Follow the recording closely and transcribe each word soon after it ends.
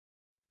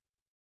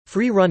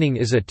Free Running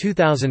is a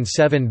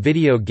 2007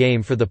 video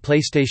game for the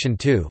PlayStation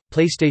 2,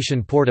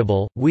 PlayStation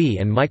Portable,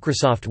 Wii and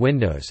Microsoft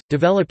Windows,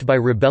 developed by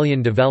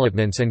Rebellion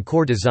Developments and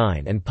Core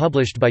Design and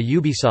published by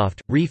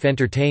Ubisoft, Reef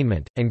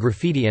Entertainment, and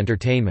Graffiti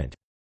Entertainment.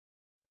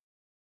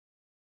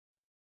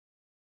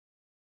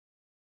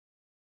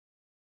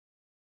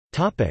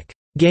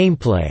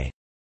 Gameplay.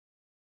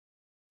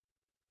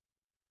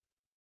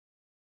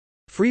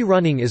 Free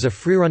Running is a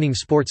freerunning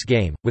sports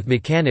game, with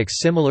mechanics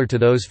similar to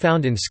those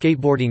found in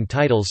skateboarding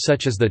titles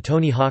such as the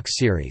Tony Hawk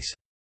series.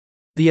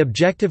 The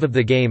objective of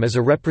the game is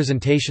a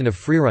representation of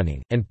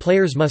freerunning, and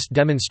players must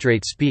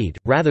demonstrate speed,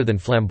 rather than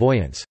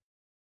flamboyance.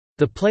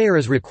 The player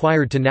is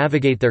required to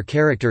navigate their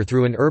character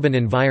through an urban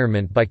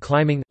environment by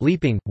climbing,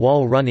 leaping,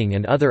 wall running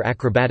and other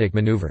acrobatic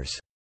maneuvers.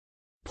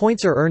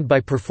 Points are earned by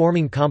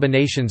performing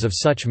combinations of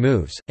such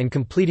moves, and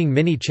completing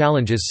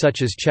mini-challenges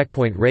such as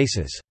checkpoint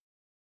races.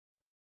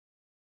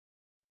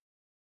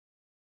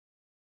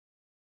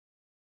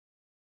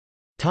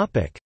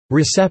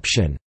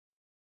 Reception.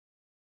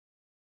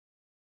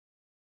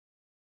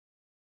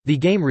 The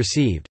game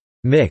received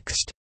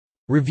mixed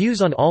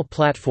reviews on all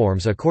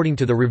platforms according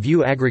to the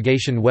review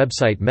aggregation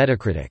website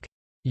Metacritic.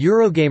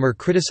 Eurogamer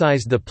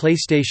criticized the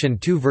PlayStation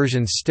 2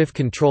 version's stiff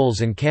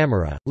controls and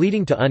camera,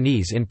 leading to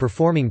unease in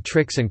performing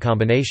tricks and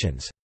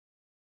combinations.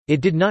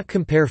 It did not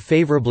compare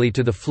favorably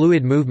to the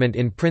fluid movement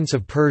in Prince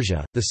of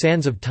Persia, The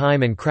Sands of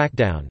Time and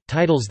Crackdown,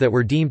 titles that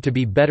were deemed to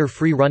be better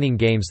free-running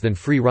games than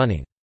Free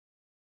Running.